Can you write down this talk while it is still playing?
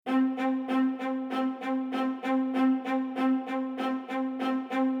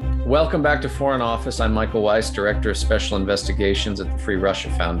Welcome back to Foreign Office. I'm Michael Weiss, Director of Special Investigations at the Free Russia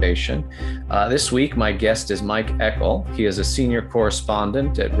Foundation. This week, my guest is Mike Eckel. He is a senior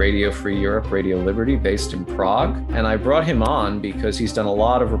correspondent at Radio Free Europe, Radio Liberty, based in Prague. And I brought him on because he's done a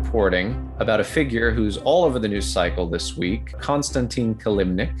lot of reporting about a figure who's all over the news cycle this week, Konstantin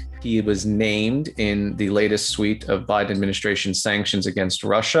Kilimnik. He was named in the latest suite of Biden administration sanctions against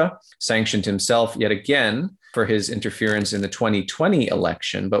Russia, sanctioned himself yet again for his interference in the 2020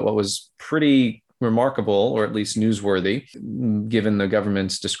 election. But what was pretty remarkable, or at least newsworthy, given the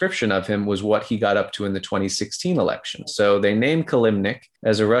government's description of him, was what he got up to in the 2016 election. So they named Kilimnik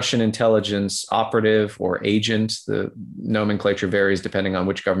as a Russian intelligence operative or agent. The nomenclature varies depending on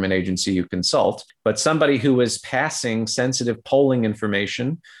which government agency you consult, but somebody who was passing sensitive polling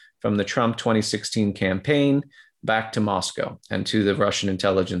information from the Trump 2016 campaign back to Moscow and to the Russian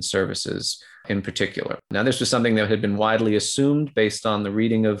intelligence services in particular. Now, this was something that had been widely assumed based on the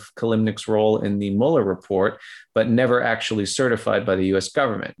reading of Kilimnik's role in the Mueller report, but never actually certified by the US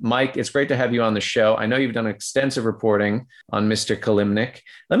government. Mike, it's great to have you on the show. I know you've done extensive reporting on Mr. Kilimnik.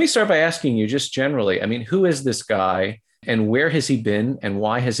 Let me start by asking you just generally, who is this guy and where has he been and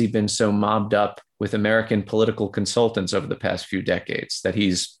why has he been so mobbed up with American political consultants over the past few decades that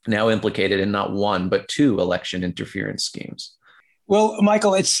he's now implicated in not one, but two election interference schemes? Well,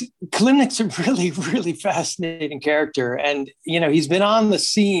 Michael, Kilimnik's a really, really fascinating character. And, he's been on the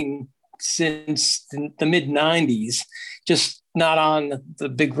scene since the mid-90s, just not on the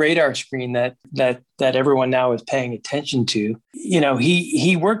big radar screen that everyone now is paying attention to.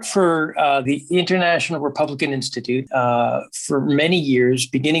 He worked for the International Republican Institute for many years,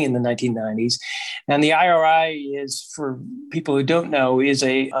 beginning in the 1990s. And the IRI is, for people who don't know, is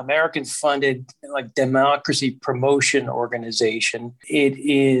a American-funded democracy promotion organization. It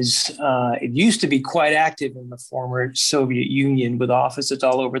used to be quite active in the former Soviet Union with offices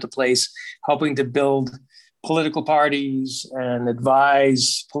all over the place, helping to build political parties and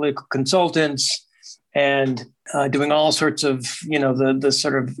advise political consultants and doing all sorts of, the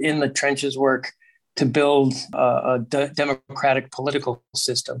sort of in the trenches work to build a democratic political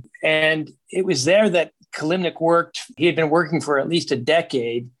system. And it was there that Kilimnik worked. He had been working for at least a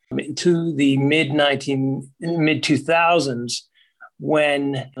decade into the mid-2000s,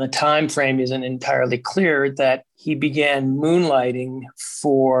 when the time frame isn't entirely clear, that he began moonlighting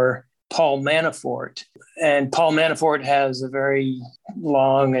for Paul Manafort. And Paul Manafort has a very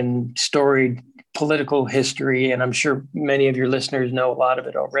long and storied political history, and I'm sure many of your listeners know a lot of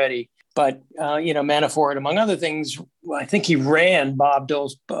it already. But, Manafort, among other things, I think he ran Bob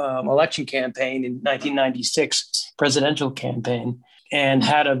Dole's election campaign in 1996, presidential campaign, and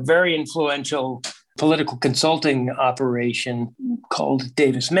had a very influential political consulting operation called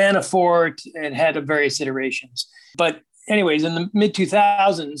Davis Manafort, and had various iterations. But anyways, in the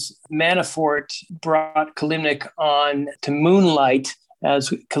mid-2000s, Manafort brought Kilimnik on to moonlight as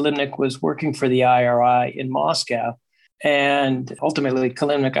Kilimnik was working for the IRI in Moscow. And ultimately,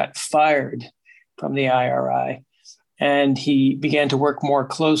 Kilimnik got fired from the IRI. And he began to work more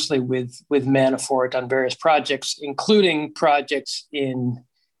closely with Manafort on various projects, including projects in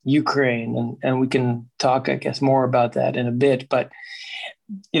Ukraine. And we can talk, I guess, more about that in a bit. But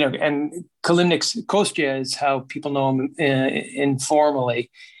and Kilimnik's Kostya is how people know him informally.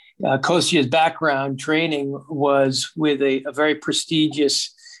 Kostya's background training was with a very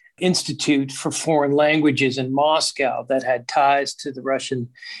prestigious institute for foreign languages in Moscow that had ties to the Russian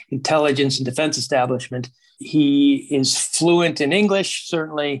intelligence and defense establishment. He is fluent in English,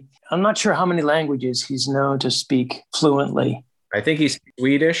 certainly. I'm not sure how many languages he's known to speak fluently. I think he's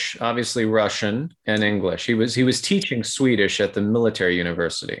Swedish, obviously Russian, and English. He was teaching Swedish at the military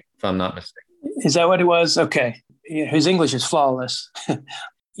university, if I'm not mistaken. Is that what it was? Okay. His English is flawless.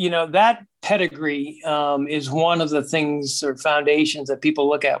 That pedigree is one of the things or foundations that people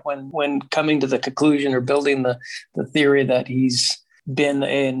look at when coming to the conclusion or building the theory that he's been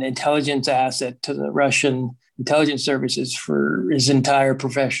an intelligence asset to the Russian intelligence services for his entire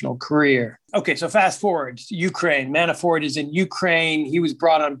professional career. Okay, so fast forward, Ukraine. Manafort is in Ukraine. He was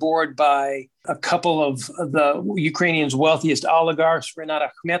brought on board by a couple of the Ukrainians' wealthiest oligarchs, Renat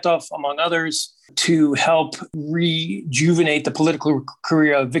Akhmetov, among others, to help rejuvenate the political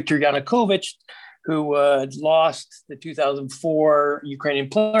career of Viktor Yanukovych, who lost the 2004 Ukrainian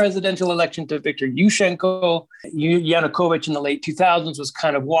presidential election to Viktor Yushchenko. Yanukovych in the late 2000s was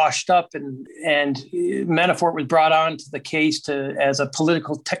kind of washed up, and Manafort was brought on to the case as a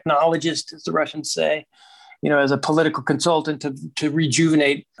political technologist, as the Russians say, as a political consultant to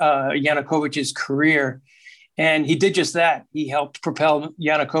rejuvenate Yanukovych's career. And he did just that. He helped propel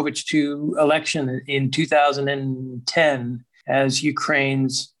Yanukovych to election in 2010 as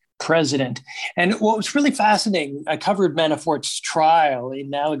Ukraine's president. And what was really fascinating, I covered Manafort's trial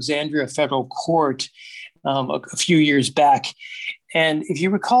in Alexandria federal court a few years back. And if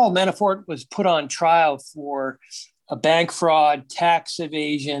you recall, Manafort was put on trial for a bank fraud, tax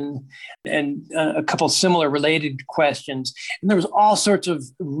evasion, and a couple similar related questions. And there was all sorts of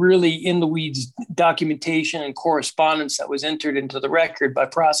really in the weeds documentation and correspondence that was entered into the record by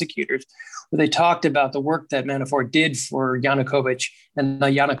prosecutors, where they talked about the work that Manafort did for Yanukovych and the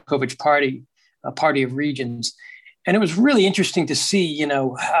Yanukovych party, a party of regions. And it was really interesting to see,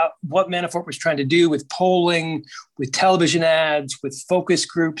 what Manafort was trying to do with polling, with television ads, with focus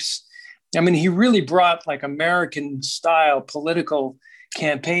groups. I mean, he really brought like American style political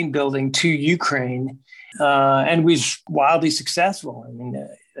campaign building to Ukraine and was wildly successful. I mean,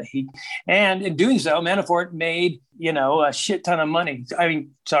 and in doing so, Manafort made, a shit ton of money.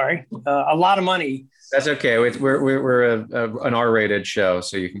 A lot of money. That's okay. We're an R-rated show,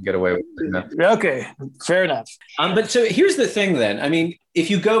 so you can get away with it. Okay, fair enough. But so here's the thing then. I mean, if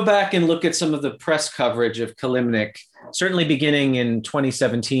you go back and look at some of the press coverage of Kilimnik, certainly beginning in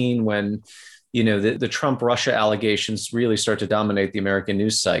 2017 when, the Trump-Russia allegations really start to dominate the American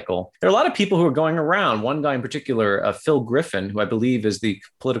news cycle. There are a lot of people who are going around. One guy in particular, Phil Griffin, who I believe is the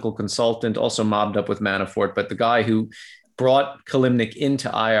political consultant, also mobbed up with Manafort, but the guy who brought Kilimnik into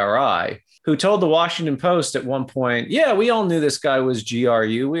IRI, who told the Washington Post at one point, yeah, we all knew this guy was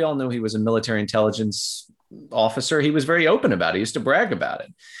GRU. We all knew he was a military intelligence officer. He was very open about it. He used to brag about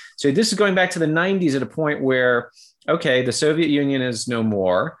it. So this is going back to the 90s at a point where, okay, the Soviet Union is no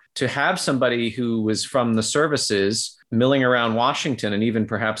more. To have somebody who was from the services milling around Washington and even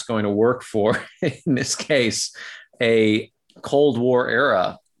perhaps going to work for, in this case, a Cold War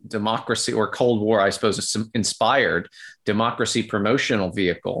era democracy or Cold War, I suppose, inspired democracy promotional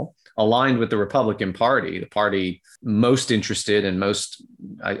vehicle aligned with the Republican Party, the party most interested and most,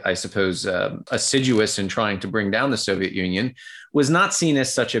 I suppose, assiduous in trying to bring down the Soviet Union, was not seen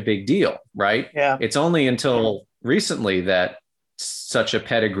as such a big deal, right? Yeah. It's only until recently that such a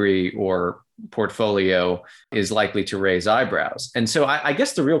pedigree or portfolio is likely to raise eyebrows. And so I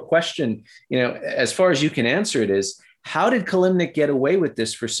guess the real question, as far as you can answer it, is how did Kilimnik get away with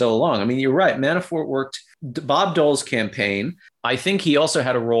this for so long? I mean, you're right. Manafort worked Bob Dole's campaign. I think he also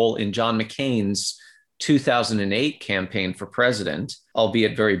had a role in John McCain's 2008 campaign for president,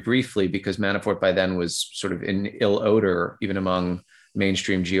 albeit very briefly, because Manafort by then was sort of in ill odor, even among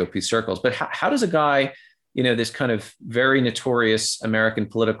mainstream GOP circles. But how does a guy, this kind of very notorious American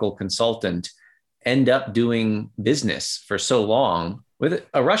political consultant end up doing business for so long with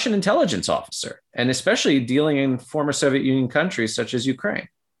a Russian intelligence officer, and especially dealing in former Soviet Union countries such as Ukraine?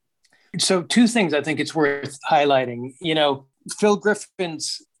 So two things I think it's worth highlighting. Phil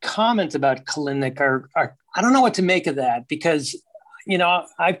Griffin's comments about Kilimnik are I don't know what to make of that, because,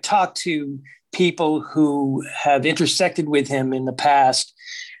 I've talked to people who have intersected with him in the past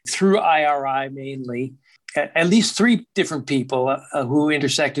through IRI mainly, at least three different people who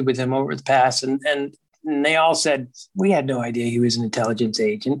intersected with him over the past. And they all said, we had no idea he was an intelligence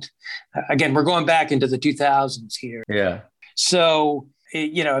agent. Again, we're going back into the 2000s here. Yeah. So,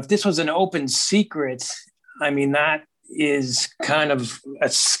 if this was an open secret, I mean, that is kind of a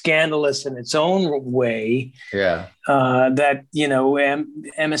scandalous in its own way. Yeah. That,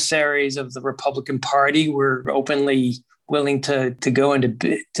 emissaries of the Republican Party were openly willing to go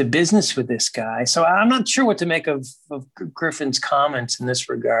into business with this guy. So I'm not sure what to make of Griffin's comments in this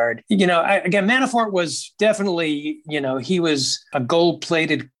regard. Again, Manafort was definitely, he was a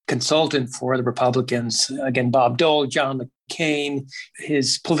gold-plated consultant for the Republicans. Again, Bob Dole, John McCain,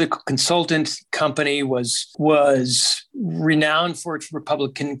 his political consultant company was renowned for its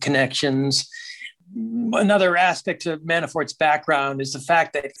Republican connections. Another aspect of Manafort's background is the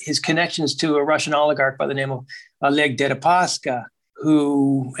fact that his connections to a Russian oligarch by the name of Oleg Deripaska,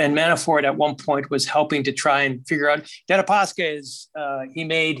 and Manafort at one point was helping to try and figure out. Deripaska is he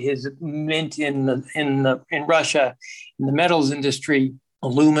made his mint in Russia in the metals industry,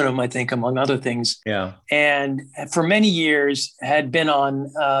 aluminum, I think, among other things. Yeah, and for many years had been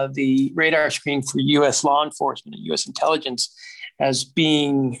on the radar screen for U.S. law enforcement and U.S. intelligence as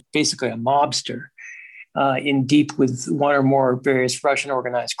being basically a mobster. In deep with one or more various Russian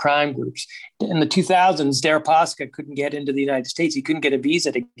organized crime groups. In the 2000s, Deripaska couldn't get into the United States. He couldn't get a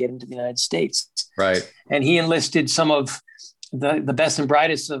visa to get into the United States. Right. And he enlisted some of the best and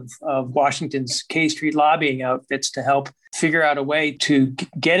brightest of Washington's K Street lobbying outfits to help figure out a way to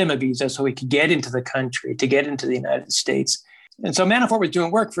get him a visa so he could get into the country, to get into the United States. And so Manafort was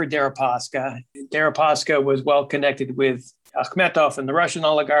doing work for Deripaska. Deripaska was well connected with Akhmetov and the Russian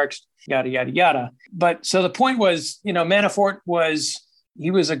oligarchs, yada, yada, yada. But so the point was, Manafort was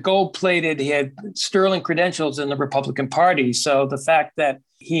he was a gold-plated, he had sterling credentials in the Republican Party. So the fact that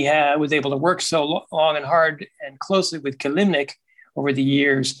he was able to work so long and hard and closely with Kilimnik over the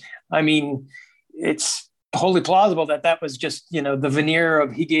years, I mean, it's wholly plausible that that was just, the veneer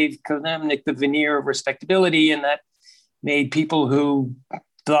of, he gave Kilimnik the veneer of respectability, and that made people who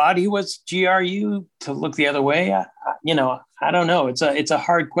thought he was GRU to look the other way. I don't know. It's a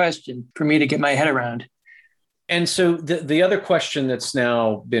hard question for me to get my head around. And so the other question that's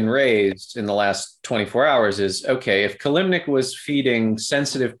now been raised in the last 24 hours is, okay, if Kilimnik was feeding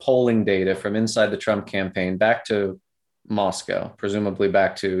sensitive polling data from inside the Trump campaign back to Moscow, presumably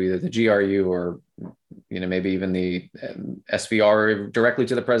back to either the GRU or, maybe even the SVR directly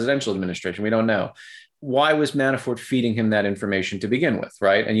to the presidential administration, we don't know. Why was Manafort feeding him that information to begin with,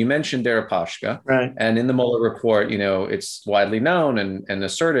 right? And you mentioned Deripaska. Right. And in the Mueller report, it's widely known and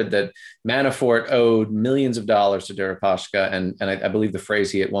asserted that Manafort owed millions of dollars to Deripaska. And I believe the phrase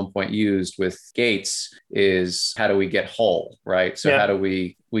he at one point used with Gates is, how do we get whole, right? So how do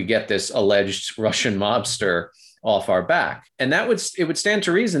we get this alleged Russian mobster off our back? And it would stand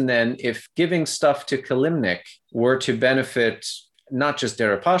to reason then, if giving stuff to Kilimnik were to benefit not just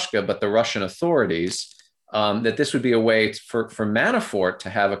Deripaska, but the Russian authorities, that this would be a way for Manafort to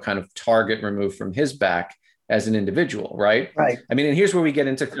have a kind of target removed from his back as an individual, right? Right. I mean, and here's where we get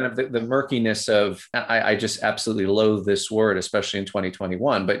into kind of the murkiness of, I just absolutely loathe this word, especially in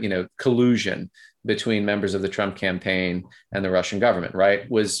 2021, but, collusion between members of the Trump campaign and the Russian government, right?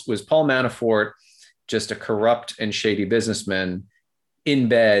 Was Paul Manafort just a corrupt and shady businessman in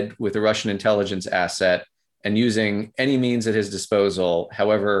bed with a Russian intelligence asset and using any means at his disposal,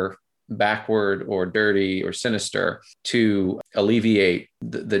 however backward or dirty or sinister, to alleviate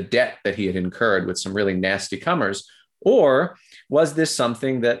the debt that he had incurred with some really nasty comers? Or was this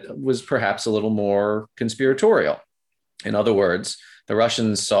something that was perhaps a little more conspiratorial? In other words, the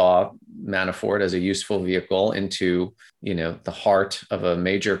Russians saw Manafort as a useful vehicle into, the heart of a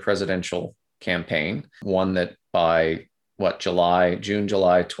major presidential campaign, one that by June,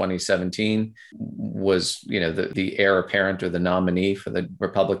 July 2017 was, the heir apparent or the nominee for the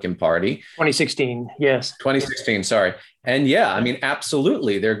Republican Party. 2016, yes. 2016, sorry. And yeah, I mean,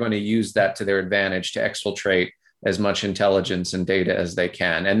 absolutely, they're going to use that to their advantage to exfiltrate as much intelligence and data as they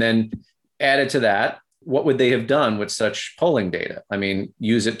can. And then added to that, what would they have done with such polling data? I mean,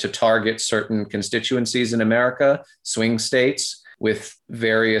 use it to target certain constituencies in America, swing states, with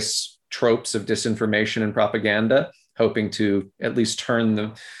various tropes of disinformation and propaganda, hoping to at least turn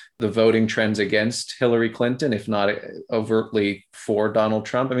the voting trends against Hillary Clinton, if not overtly for Donald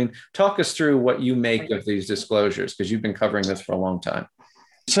Trump. I mean, talk us through what you make of these disclosures, because you've been covering this for a long time.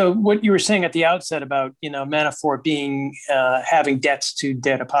 So what you were saying at the outset about, Manafort being having debts to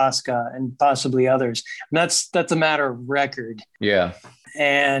Deripaska and possibly others, that's a matter of record. Yeah.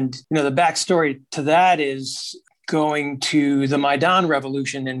 And, the backstory to that is going to the Maidan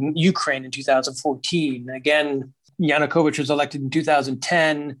revolution in Ukraine in 2014. Again, Yanukovych was elected in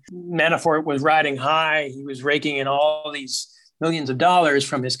 2010. Manafort was riding high. He was raking in all these millions of dollars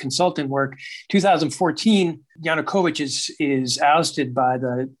from his consultant work. 2014, Yanukovych is ousted by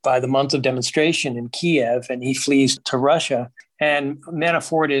the month of demonstration in Kiev, and he flees to Russia. And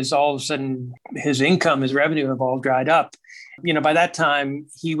Manafort is all of a sudden, his income, his revenue have all dried up. By that time,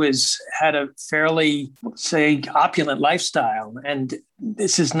 he had a fairly, say, opulent lifestyle. And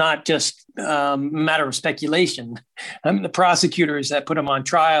this is not just a matter of speculation. The prosecutors that put him on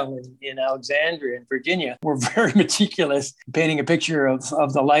trial in Alexandria in Virginia were very meticulous, painting a picture of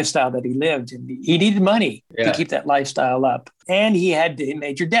the lifestyle that he lived. And he needed money to keep that lifestyle up. And he had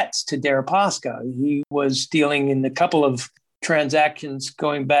major debts to Deripaska. He was dealing in a couple of transactions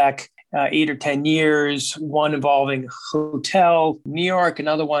going back 8 or 10 years, one involving hotel, New York,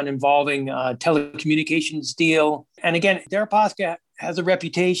 another one involving a telecommunications deal. And again, Deripaska has a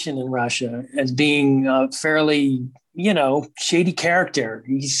reputation in Russia as being a fairly, shady character.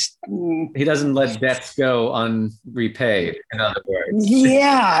 He doesn't let debts go unrepaid, in other words.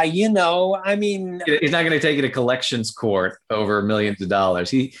 Yeah, I mean... He's not going to take it to collections court over millions of dollars.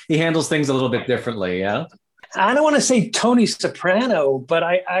 He handles things a little bit differently, yeah? I don't want to say Tony Soprano, but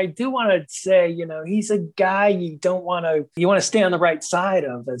I do want to say, he's a guy you want to stay on the right side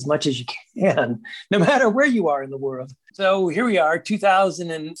of as much as you can, no matter where you are in the world. So here we are,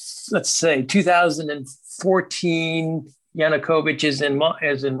 2014, Yanukovych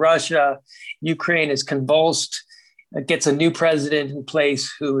is in Russia. Ukraine is convulsed, gets a new president in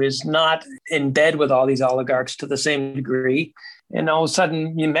place who is not in bed with all these oligarchs to the same degree. And all of a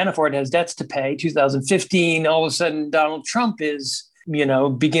sudden, Manafort has debts to pay. 2015, all of a sudden, Donald Trump is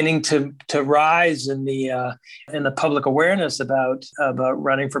beginning to rise in the public awareness about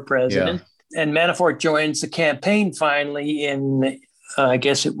running for president. Yeah. And Manafort joins the campaign finally in, I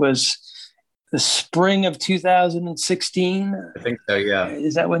guess it was the spring of 2016. I think so, yeah.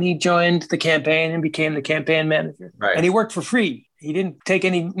 Is that when he joined the campaign and became the campaign manager? Right. And he worked for free. He didn't take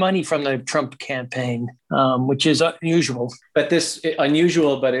any money from the Trump campaign, which is unusual. But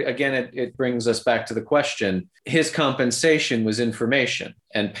again, it brings us back to the question. His compensation was information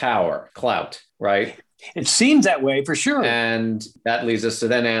and power, clout, right? It seems that way for sure. And that leads us to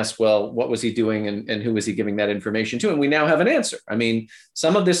then ask, well, what was he doing and who was he giving that information to? And we now have an answer. I mean,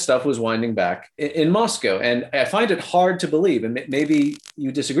 some of this stuff was winding back in Moscow. And I find it hard to believe, and maybe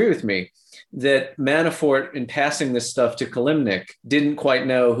you disagree with me, that Manafort, in passing this stuff to Kilimnik, didn't quite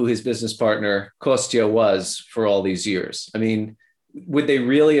know who his business partner, Kostya, was for all these years. I mean, would they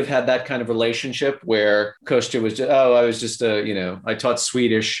really have had that kind of relationship where Kostya was just, I taught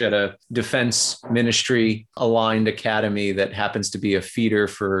Swedish at a defense ministry aligned academy that happens to be a feeder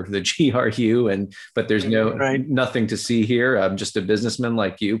for the GRU, but there's nothing to see here. I'm just a businessman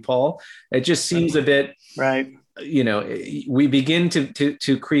like you, Paul. It just seems a bit, right. We begin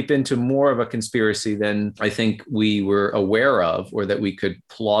to creep into more of a conspiracy than I think we were aware of, or that we could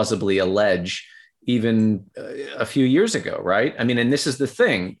plausibly allege even a few years ago, right? I mean, and this is the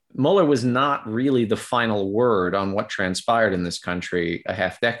thing. Mueller was not really the final word on what transpired in this country a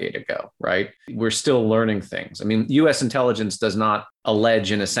half decade ago, right? We're still learning things. I mean, U.S. intelligence does not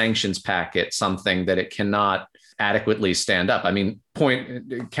allege in a sanctions packet something that it cannot adequately stand up. I mean,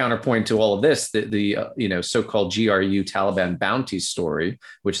 counterpoint to all of this, the so-called GRU Taliban bounty story,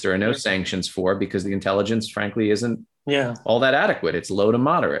 which there are no sanctions for because the intelligence, frankly, isn't all that adequate. It's low to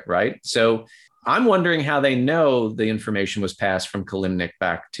moderate, right? So I'm wondering how they know the information was passed from Kilimnik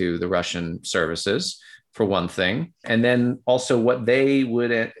back to the Russian services, for one thing, and then also what they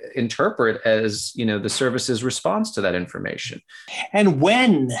would interpret as, the service's response to that information. And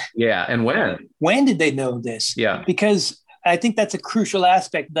when? Yeah, and when? When did they know this? Yeah. Because I think that's a crucial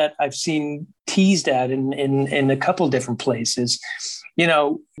aspect that I've seen teased at in a couple different places.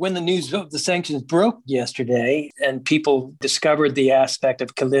 When the news of the sanctions broke yesterday and people discovered the aspect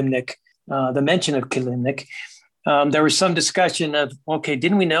of Kilimnik, the mention of Kilimnik, there was some discussion of, okay,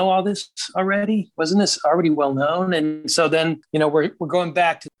 didn't we know all this already? Wasn't this already well known? And so then, we're going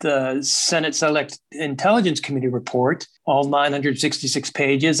back to the Senate Select Intelligence Committee report, all 966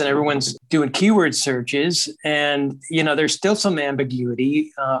 pages, and everyone's doing keyword searches. And, there's still some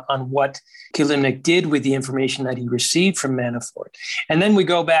ambiguity on what Kilimnik did with the information that he received from Manafort. And then we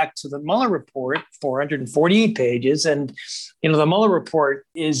go back to the Mueller report, 448 pages, and the Mueller report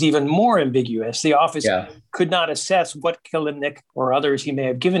is even more ambiguous. The office could not assess what Kilimnik or others he may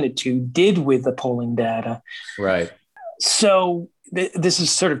have given it to did with the polling data. Right. So this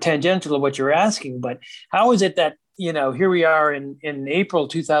is sort of tangential to what you're asking, but how is it that, here we are in April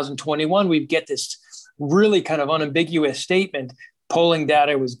 2021, we get this really kind of unambiguous statement. Polling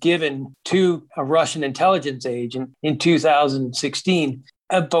data was given to a Russian intelligence agent in 2016.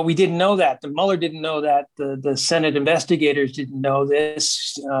 But we didn't know that. The Mueller didn't know that. The Senate investigators didn't know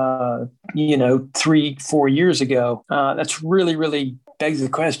this, 3-4 years ago. That's really, really begs the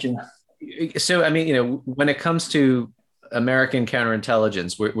question. So, I mean, when it comes to American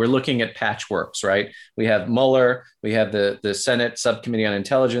counterintelligence, we're looking at patchworks, right? We have Mueller, we have the Senate Subcommittee on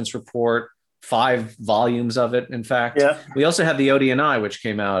Intelligence report, 5 volumes of it, in fact. Yeah. We also have the ODNI, which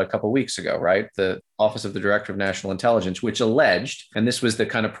came out a couple of weeks ago, right? The Office of the Director of National Intelligence, which alleged, and this was the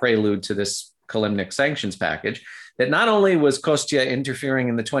kind of prelude to this Kilimnik sanctions package, that not only was Kostya interfering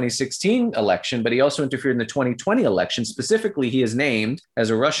in the 2016 election, but he also interfered in the 2020 election. Specifically, he is named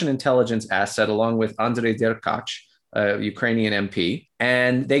as a Russian intelligence asset along with Andrei Derkach, a Ukrainian MP,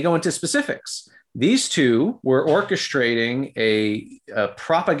 and they go into specifics. These two were orchestrating a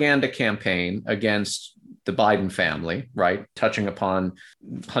propaganda campaign against the Biden family, right? Touching upon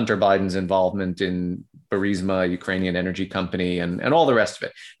Hunter Biden's involvement in Burisma, Ukrainian energy company, and all the rest of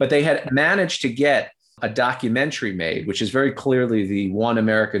it. But they had managed to get a documentary made, which is very clearly the One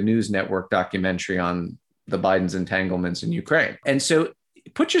America News Network documentary on the Biden's entanglements in Ukraine. And so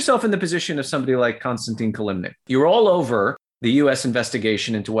put yourself in the position of somebody like Konstantin Kilimnik. You're all over the U.S.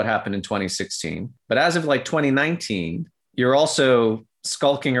 investigation into what happened in 2016. But as of 2019, you're also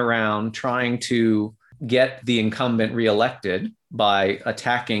skulking around trying to get the incumbent reelected by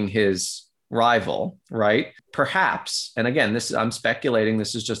attacking his rival, right? Perhaps, and again, I'm speculating,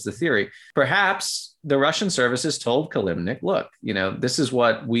 this is just the theory, perhaps the Russian services told Kilimnik, look, this is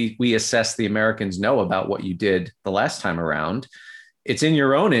what we assess the Americans know about what you did the last time around. it's in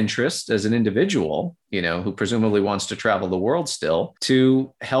your own interest as an individual, who presumably wants to travel the world still,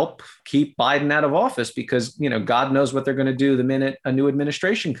 to help keep Biden out of office because, God knows what they're going to do the minute a new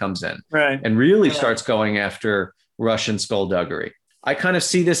administration comes in, right, and really starts going after Russian skullduggery. I kind of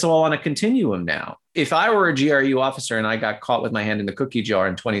see this all on a continuum now. If I were a GRU officer and I got caught with my hand in the cookie jar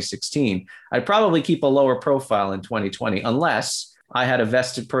in 2016, I'd probably keep a lower profile in 2020, unless I had a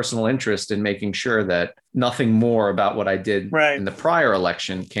vested personal interest in making sure that nothing more about what I did in the prior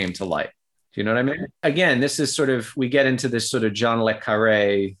election came to light. Do you know what I mean? Again, this is we get into this sort of John le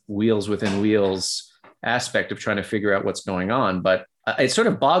Carré, wheels within wheels aspect of trying to figure out what's going on. But it sort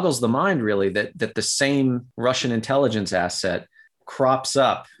of boggles the mind, really, that the same Russian intelligence asset crops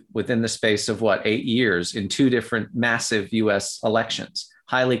up within the space of 8 years in two different massive US elections,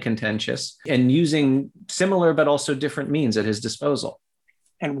 highly contentious, and using similar but also different means at his disposal.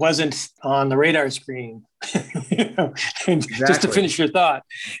 And wasn't on the radar screen. Exactly. Just to finish your thought,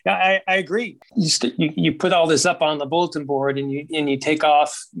 I agree. You put all this up on the bulletin board, and you take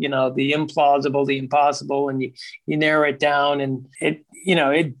off, the implausible, the impossible, and you narrow it down, and it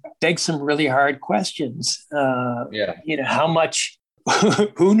begs some really hard questions. How much,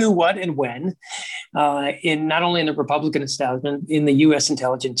 who knew what and when, in not only in the Republican establishment, in the U.S.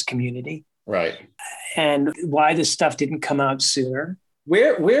 intelligence community, right? And why this stuff didn't come out sooner.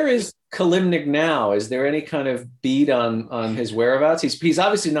 Where is Kalimnik now? Is there any kind of beat on his whereabouts? He's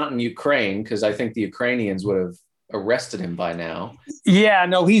obviously not in Ukraine, because I think the Ukrainians would have arrested him by now. Yeah,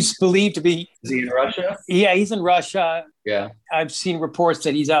 no, he's believed to be. Is he in Russia? Yeah, he's in Russia. Yeah. I've seen reports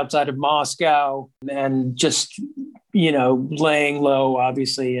that he's outside of Moscow and just, laying low,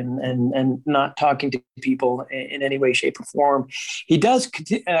 obviously, and not talking to people in any way, shape, or form. He does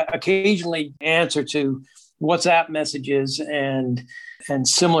occasionally answer to WhatsApp messages and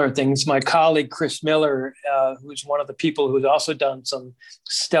similar things. My colleague, Chris Miller, who's one of the people who's also done some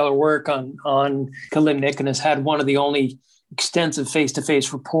stellar work on Kalimnik and has had one of the only extensive face-to-face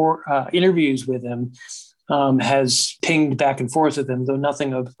interviews with him, has pinged back and forth with him, though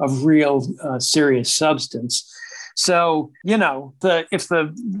nothing of real serious substance. So, if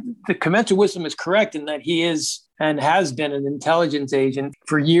the conventional wisdom is correct in that he is and has been an intelligence agent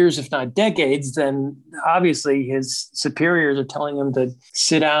for years, if not decades, then obviously his superiors are telling him to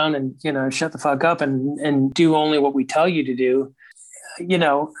sit down and, shut the fuck up and do only what we tell you to do.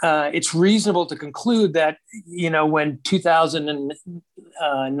 It's reasonable to conclude that, when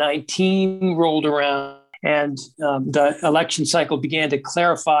 2019 rolled around and the election cycle began to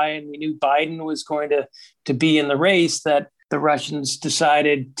clarify and we knew Biden was going to be in the race, that the Russians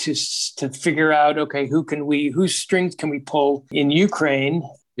decided to figure out, okay, whose strings can we pull in Ukraine?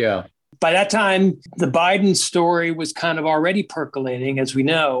 Yeah. By that time, the Biden story was kind of already percolating, as we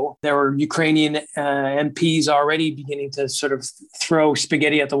know. There were Ukrainian MPs already beginning to sort of throw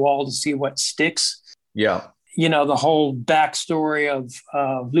spaghetti at the wall to see what sticks. Yeah. The whole backstory of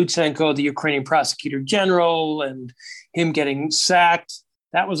Lutsenko, the Ukrainian prosecutor general, and him getting sacked,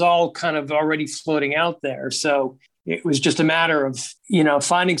 that was all kind of already floating out there. So it was just a matter of,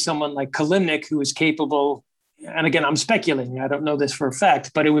 finding someone like Kalimnik who is capable. And again, I'm speculating. I don't know this for a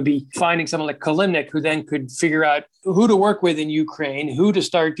fact, but it would be finding someone like Kalimnik who then could figure out who to work with in Ukraine, who to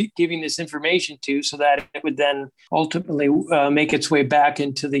start giving this information to, so that it would then ultimately make its way back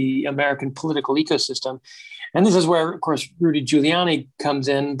into the American political ecosystem. And this is where, of course, Rudy Giuliani comes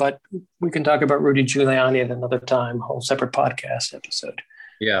in, but we can talk about Rudy Giuliani at another time, a whole separate podcast episode.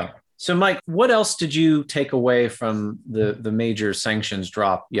 Yeah. So, Mike, what else did you take away from the major sanctions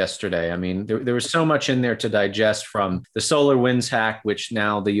drop yesterday? I mean, there was so much in there to digest, from the SolarWinds hack, which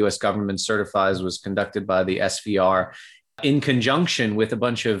now the U.S. government certifies was conducted by the SVR in conjunction with a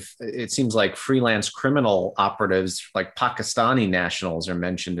bunch of, it seems like, freelance criminal operatives, like Pakistani nationals are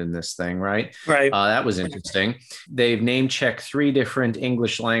mentioned in this thing, right? Right. That was interesting. They've name-checked 3 different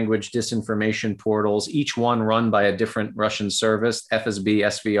English language disinformation portals, each one run by a different Russian service, FSB,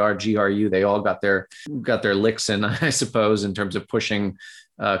 SVR, GRU. They all got their licks in, I suppose, in terms of pushing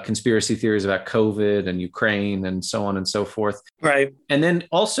conspiracy theories about COVID and Ukraine and so on and so forth. Right. And then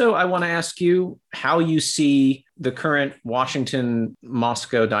also, I want to ask you how you see the current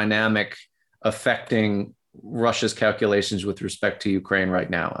Washington-Moscow dynamic affecting Russia's calculations with respect to Ukraine right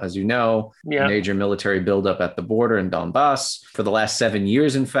now. As you know, major military buildup at the border in Donbass. For the last 7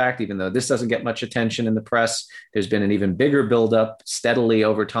 years, in fact, even though this doesn't get much attention in the press, there's been an even bigger buildup steadily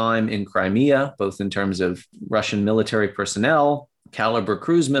over time in Crimea, both in terms of Russian military personnel, caliber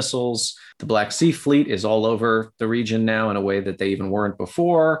cruise missiles. The Black Sea Fleet is all over the region now in a way that they even weren't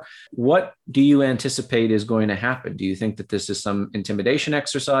before. What do you anticipate is going to happen? Do you think that this is some intimidation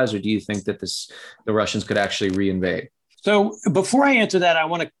exercise, or do you think that the Russians could actually reinvade? So before I answer that, I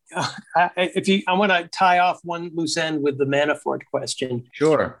want to tie off one loose end with the Manafort question.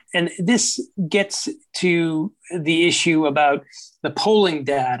 Sure. And this gets to the issue about the polling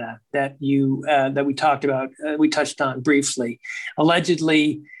data that we talked about. We touched on briefly.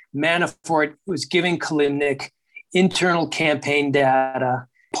 Allegedly, Manafort was giving Kilimnik internal campaign data,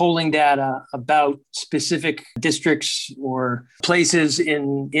 polling data about specific districts or places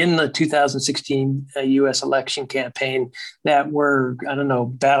in the 2016 U.S. election campaign that were, I don't know,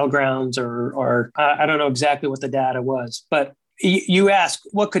 battlegrounds or I don't know exactly what the data was. But you ask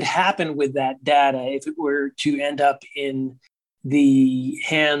what could happen with that data if it were to end up in the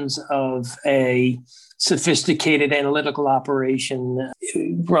hands of a sophisticated analytical operation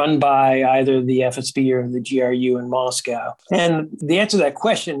run by either the FSB or the GRU in Moscow. And the answer to that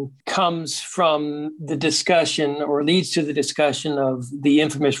question comes from the discussion, or leads to the discussion, of the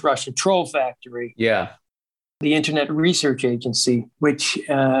infamous Russian troll factory. Yeah. The Internet Research Agency, which,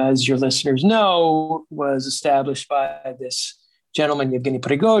 as your listeners know, was established by this gentleman, Yevgeny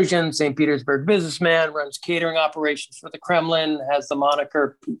Prigozhin, St. Petersburg businessman, runs catering operations for the Kremlin, has the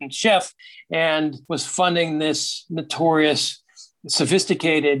moniker Putin chef, and was funding this notorious,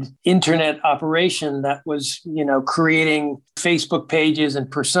 sophisticated internet operation that was, creating Facebook pages and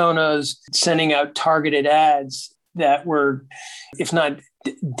personas, sending out targeted ads that were, if not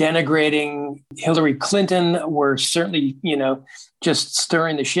denigrating Hillary Clinton, were certainly, just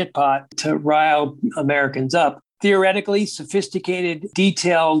stirring the shit pot to rile Americans up. Theoretically, sophisticated,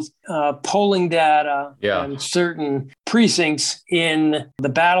 detailed polling data on certain precincts in the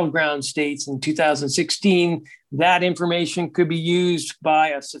battleground states in 2016. That information could be used by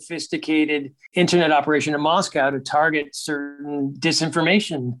a sophisticated internet operation in Moscow to target certain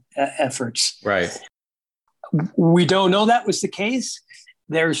disinformation efforts. Right. We don't know that was the case.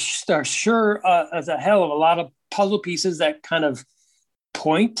 There's sure as a hell of a lot of puzzle pieces that kind of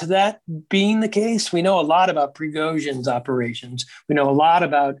point to that being the case. We know a lot about Prigozhin's operations. We know a lot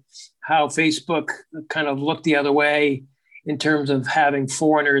about how Facebook kind of looked the other way in terms of having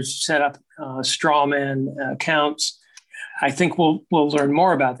foreigners set up straw man accounts. I think we'll learn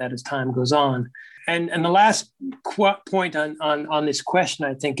more about that as time goes on. And the last point on this question,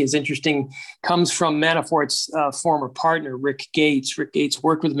 I think, is interesting, comes from Manafort's former partner, Rick Gates. Rick Gates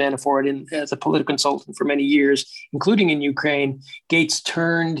worked with Manafort as a political consultant for many years, including in Ukraine. Gates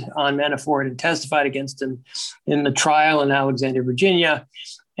turned on Manafort and testified against him in the trial in Alexandria, Virginia.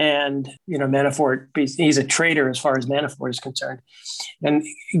 And, Manafort, he's a traitor as far as Manafort is concerned. And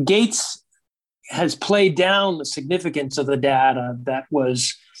Gates has played down the significance of the data that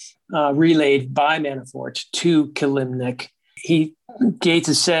was relayed by Manafort to Kilimnik. Gates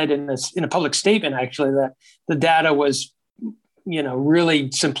has said in a public statement, actually, that the data was, really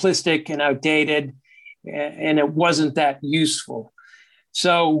simplistic and outdated, and it wasn't that useful.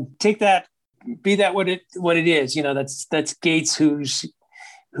 So take that, be that what it is. That's Gates who's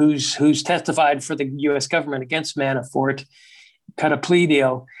testified for the U.S. government against Manafort, cut a plea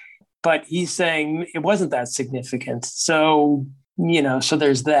deal, but he's saying it wasn't that significant. So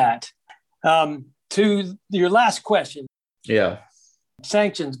there's that. To your last question. Yeah.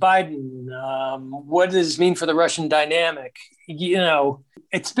 Sanctions, Biden, what does this mean for the Russian dynamic?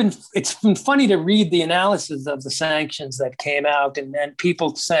 It's been funny to read the analysis of the sanctions that came out and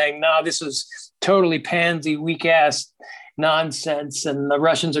people saying, no, this was totally pansy, weak ass nonsense. And the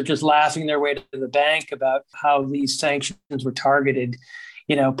Russians are just laughing their way to the bank about how these sanctions were targeted,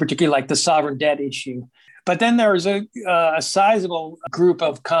 particularly like the sovereign debt issue. But then there's a sizable group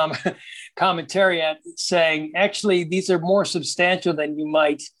of commentariat saying, actually, these are more substantial than you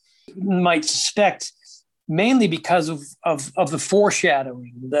might suspect, mainly because of the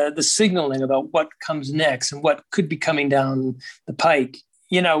foreshadowing, the signaling about what comes next and what could be coming down the pike.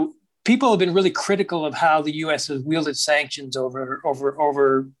 People have been really critical of how the U.S. has wielded sanctions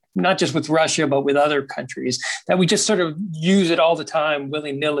over not just with Russia, but with other countries, that we just sort of use it all the time,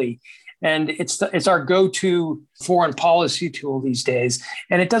 willy-nilly. And it's our go-to foreign policy tool these days.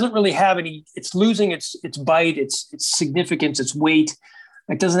 And it doesn't really have it's losing its bite, its significance, its weight.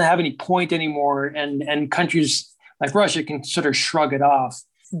 It doesn't have any point anymore. And countries like Russia can sort of shrug it off.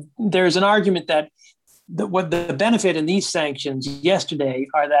 There's an argument that what the benefit in these sanctions yesterday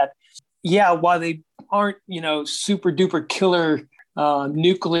are that, while they aren't, super duper killer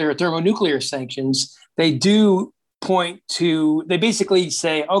nuclear, thermonuclear sanctions, they do they basically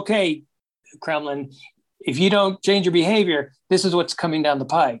say, okay, Kremlin, if you don't change your behavior, this is what's coming down the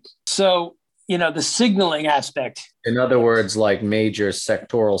pike. So, the signaling aspect. In other words, like major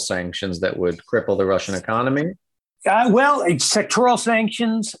sectoral sanctions that would cripple the Russian economy? Well, sectoral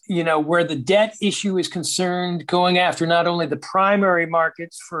sanctions, where the debt issue is concerned, going after not only the primary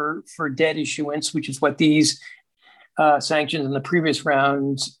markets for debt issuance, which is what these sanctions in the previous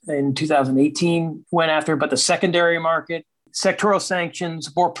rounds in 2018 went after, but the secondary market, sectoral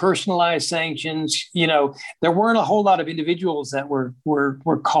sanctions, more personalized sanctions. There weren't a whole lot of individuals that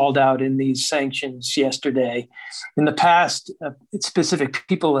were called out in these sanctions yesterday. In the past, specific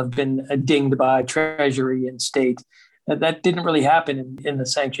people have been dinged by Treasury and state. That didn't really happen in the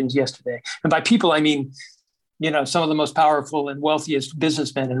sanctions yesterday. And by people, I mean, some of the most powerful and wealthiest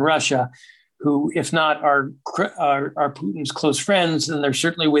businessmen in Russia, who, if not are Putin's close friends, then they're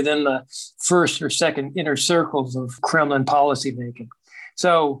certainly within the first or second inner circles of Kremlin policymaking.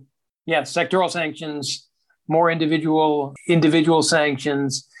 So, yeah, sectoral sanctions, more individual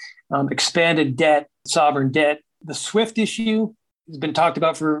sanctions, expanded debt, sovereign debt. The SWIFT issue has been talked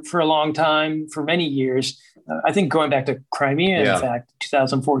about for a long time, for many years. I think going back to Crimea, in fact,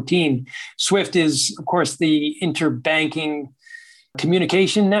 2014. SWIFT is, of course, the interbanking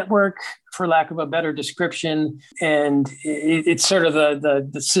communication network, for lack of a better description. And it's sort of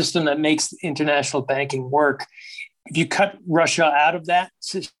the system that makes international banking work. If you cut Russia out of that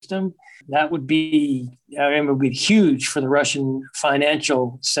system, that would be, it would be huge for the Russian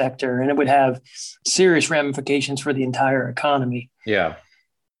financial sector, and it would have serious ramifications for the entire economy. Yeah.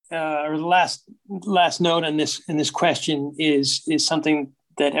 The last note on this question is something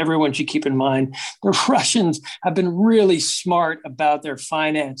that everyone should keep in mind. The Russians have been really smart about their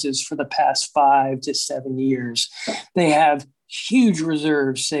finances for the past 5 to 7 years. They have huge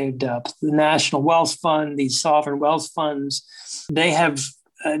reserves saved up. The National Wealth Fund, these sovereign wealth funds, they have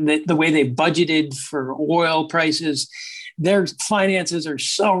the way they budgeted for oil prices. Their finances are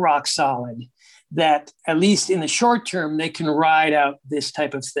so rock solid that at least in the short term, they can ride out this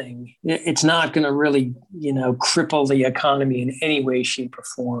type of thing. It's not going to really, cripple the economy in any way, shape, or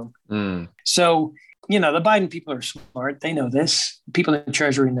form. So, the Biden people are smart. They know this. People in the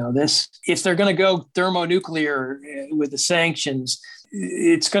Treasury know this. If they're going to go thermonuclear with the sanctions,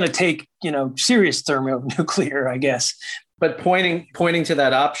 it's going to take, serious thermonuclear, I guess. But pointing to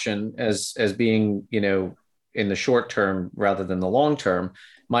that option as being, in the short term rather than the long term,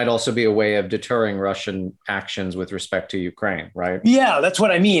 might also be a way of deterring Russian actions with respect to Ukraine, right? Yeah, that's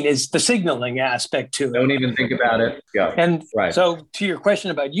what I mean, is the signaling aspect to it. Don't even think about it. Yeah. And so to your question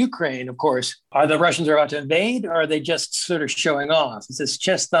about Ukraine, of course, are the Russians about to invade, or are they just sort of showing off? Is this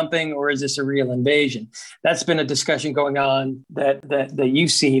chest thumping, or is this a real invasion? That's been a discussion going on that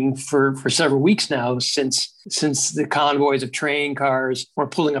you've seen for several weeks now, since the convoys of train cars were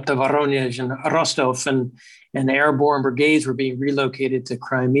pulling up to Voronezh and Rostov, and the airborne brigades were being relocated to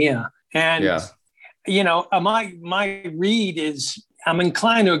Crimea. And, my read is, I'm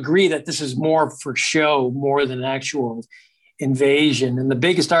inclined to agree that this is more for show, more than actual invasion. And the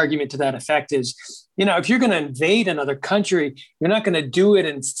biggest argument to that effect is, if you're going to invade another country, you're not going to do it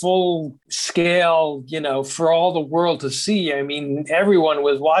in full scale, for all the world to see. I mean, everyone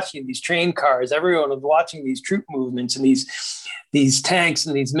was watching these train cars. Everyone was watching these troop movements and these tanks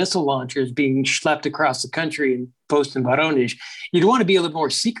and these missile launchers being schlepped across the country and posted in Voronezh. You'd want to be a little more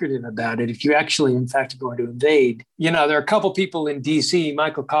secretive about it if you actually, in fact, are going to invade. There are a couple people in D.C.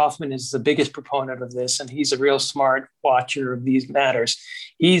 Michael Kaufman is the biggest proponent of this, and he's a real smart watcher of these matters.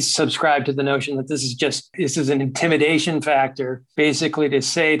 He's subscribed to the notion that this is an intimidation factor, basically to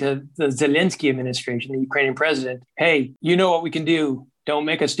say to the Zelensky administration, the Ukrainian president, hey, you know what we can do. Don't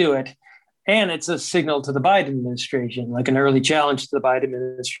make us do it. And it's a signal to the Biden administration, like an early challenge to the Biden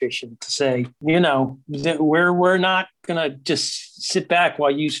administration to say, we're not going to just sit back while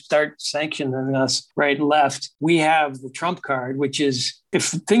you start sanctioning us right and left. We have the Trump card, which is, if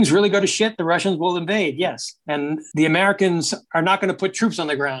things really go to shit, the Russians will invade. Yes. And the Americans are not going to put troops on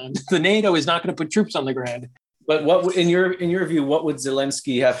the ground. The NATO is not going to put troops on the ground. But what, in your view, what would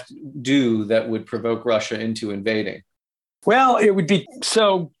Zelensky have to do that would provoke Russia into invading? Well, it would be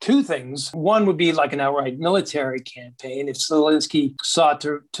two things. One would be like an outright military campaign. If Zelensky sought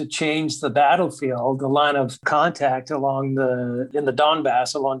to change the battlefield, the line of contact in the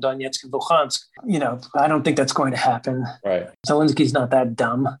Donbass, along Donetsk and Luhansk, I don't think that's going to happen. Right. Zelensky's not that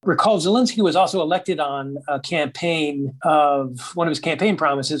dumb. Recall, Zelensky was also elected on a campaign one of his campaign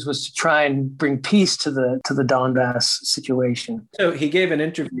promises was to try and bring peace to the Donbass situation. So he gave an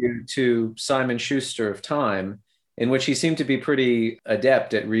interview to Simon Schuster of Time, in which he seemed to be pretty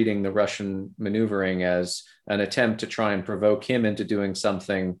adept at reading the Russian maneuvering as an attempt to try and provoke him into doing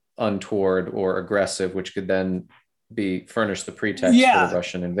something untoward or aggressive, which could then furnish the pretext for the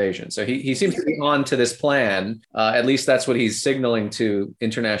Russian invasion. So he seems to be on to this plan. At least that's what he's signaling to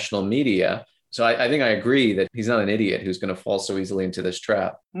international media. So I think I agree that he's not an idiot who's going to fall so easily into this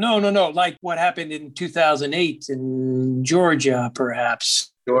trap. No. Like what happened in 2008 in Georgia,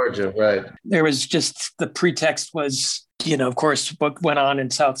 perhaps. Georgia, right. There was just the pretext was, of course, what went on in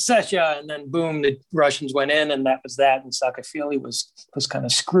South Ossetia, and then boom, the Russians went in, and that was that. And Saakashvili was kind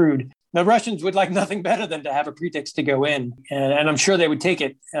of screwed. The Russians would like nothing better than to have a pretext to go in, and I'm sure they would take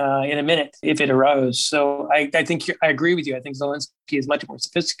it in a minute if it arose. So I think I agree with you. I think Zelensky is much more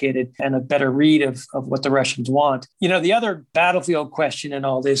sophisticated and a better read of what the Russians want. The other battlefield question in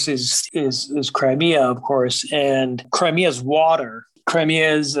all this is Crimea, of course, and Crimea's water.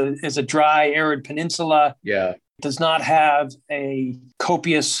 Crimea is a dry, arid peninsula. Yeah. Does not have a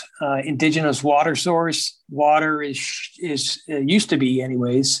copious indigenous water source. Water is used to be,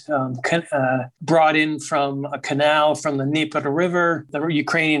 anyways, brought in from a canal from the Dnieper River. The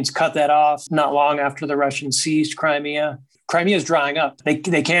Ukrainians cut that off not long after the Russians seized Crimea. Crimea is drying up. They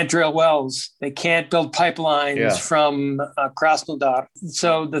can't drill wells. They can't build pipelines from Krasnodar.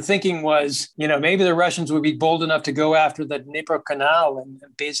 So the thinking was, maybe the Russians would be bold enough to go after the Dnieper Canal and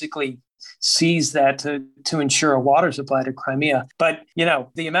basically seize that to ensure a water supply to Crimea. But,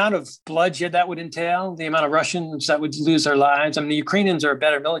 the amount of bloodshed that would entail, the amount of Russians that would lose their lives. I mean, the Ukrainians are a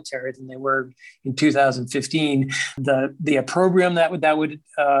better military than they were in 2015. The opprobrium that would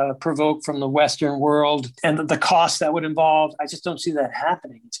provoke from the Western world and the cost that would involve, I just don't see that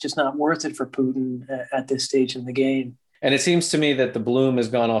happening. It's just not worth it for Putin at this stage in the game. And it seems to me that the bloom has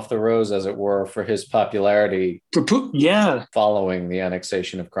gone off the rose, as it were, for his popularity following the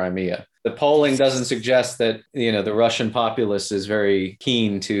annexation of Crimea. The polling doesn't suggest that, the Russian populace is very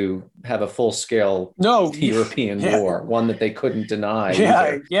keen to have a full-scale European war, one that they couldn't deny.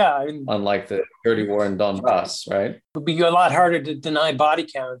 Unlike the dirty war in Donbass, right? It would be a lot harder to deny body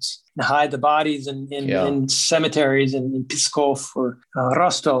counts and hide the bodies in cemeteries in Pskov or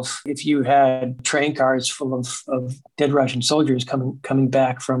Rostov if you had train cars full of dead Russian soldiers coming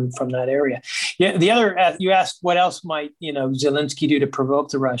back from that area. Yeah. The other, you asked what else might Zelensky do to provoke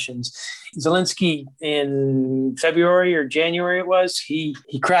the Russians. Zelensky in February or January it was, he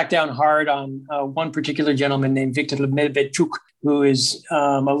cracked down hard on one particular gentleman named Viktor Medvedchuk, who is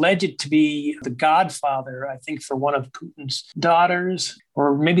alleged to be the godfather, I think, for one of Putin's daughters,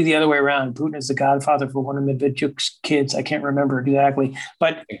 or maybe the other way around. Putin is the godfather for one of Medvedchuk's kids. I can't remember exactly.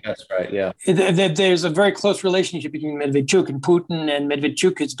 But I think that's right, yeah. There's a very close relationship between Medvedchuk and Putin, and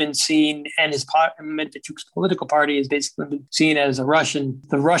Medvedchuk has been seen, and Medvedchuk's political party has basically been seen as the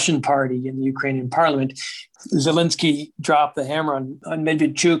Russian party in the Ukrainian parliament. Zelensky dropped the hammer on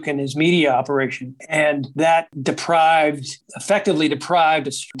Medvedchuk and his media operation, and that effectively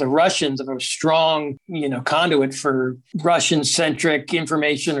deprived the Russians of a strong, conduit for Russian-centric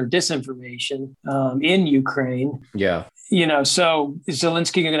information or disinformation in Ukraine. Yeah. So is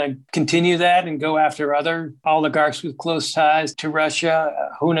Zelensky going to continue that and go after other oligarchs with close ties to Russia?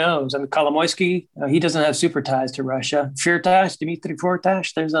 Who knows? I mean, Kolomoisky, he doesn't have super ties to Russia. Firtash, Dmitry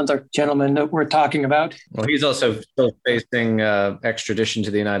Firtash, there's another gentleman that we're talking about. Well, he's also still facing extradition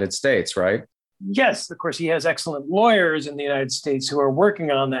to the United States, right? Yes, of course, he has excellent lawyers in the United States who are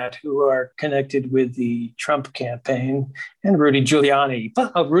working on that, who are connected with the Trump campaign, and Rudy Giuliani.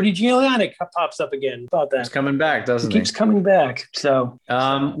 Rudy Giuliani pops up again about that. He's coming back, doesn't he? He keeps coming back. So,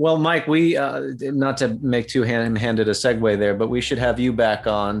 well, Mike, we not to make too handed a segue there, but we should have you back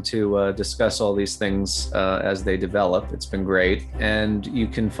on to discuss all these things as they develop. It's been great, and you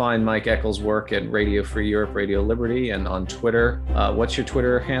can find Mike Eckel's work at Radio Free Europe, Radio Liberty, and on Twitter. What's your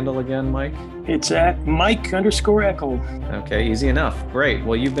Twitter handle again, Mike? It's at Mike_Eckel. Okay, easy enough. Great.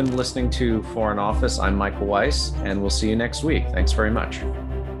 Well, you've been listening to Foreign Office. I'm Michael Weiss, and we'll see you next week. Thanks very much.